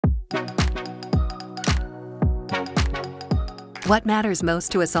What matters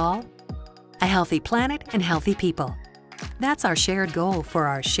most to us all? A healthy planet and healthy people. That's our shared goal for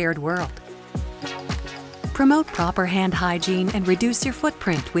our shared world. Promote proper hand hygiene and reduce your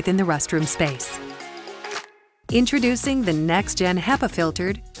footprint within the restroom space. Introducing the next-gen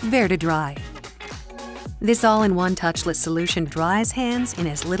HEPA-Filtered VERDEdri. This all-in-one touchless solution dries hands in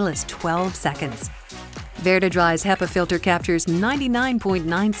as little as 12 seconds. VERDEdri's HEPA filter captures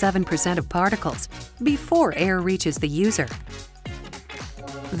 99.97% of particles before air reaches the user.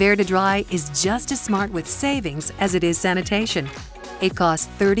 VERDEdri is just as smart with savings as it is sanitation. It costs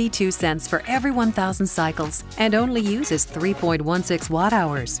 32 cents for every 1,000 cycles and only uses 3.16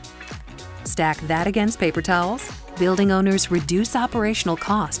 watt-hours. Stack that against paper towels. Building owners reduce operational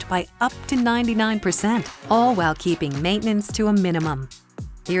cost by up to 99%, all while keeping maintenance to a minimum.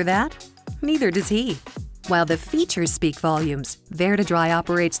 Hear that? Neither does he. While the features speak volumes, VERDEdri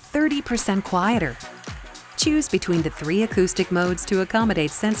operates 30% quieter. Choose between the 3 acoustic modes to accommodate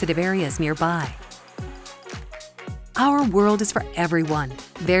sensitive areas nearby. Our world is for everyone.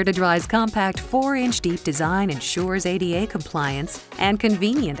 VERDEdri's compact 4-inch deep design ensures ADA compliance and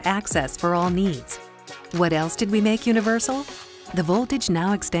convenient access for all needs. What else did we make universal? The voltage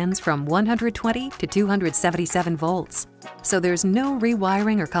now extends from 120 to 277 volts, so there's no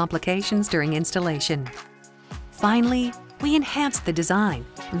rewiring or complications during installation. Finally, we enhanced the design.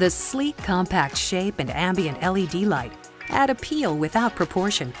 The sleek, compact shape and ambient LED light add appeal without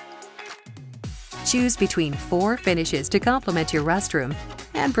proportion. Choose between 4 finishes to complement your restroom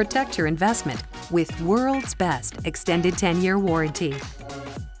and protect your investment with world's best extended 10-year warranty.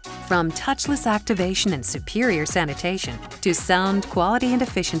 From touchless activation and superior sanitation to sound quality and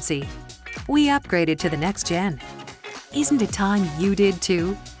efficiency, we upgraded to the next gen. Isn't it time you did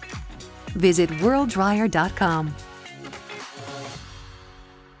too? Visit worlddryer.com.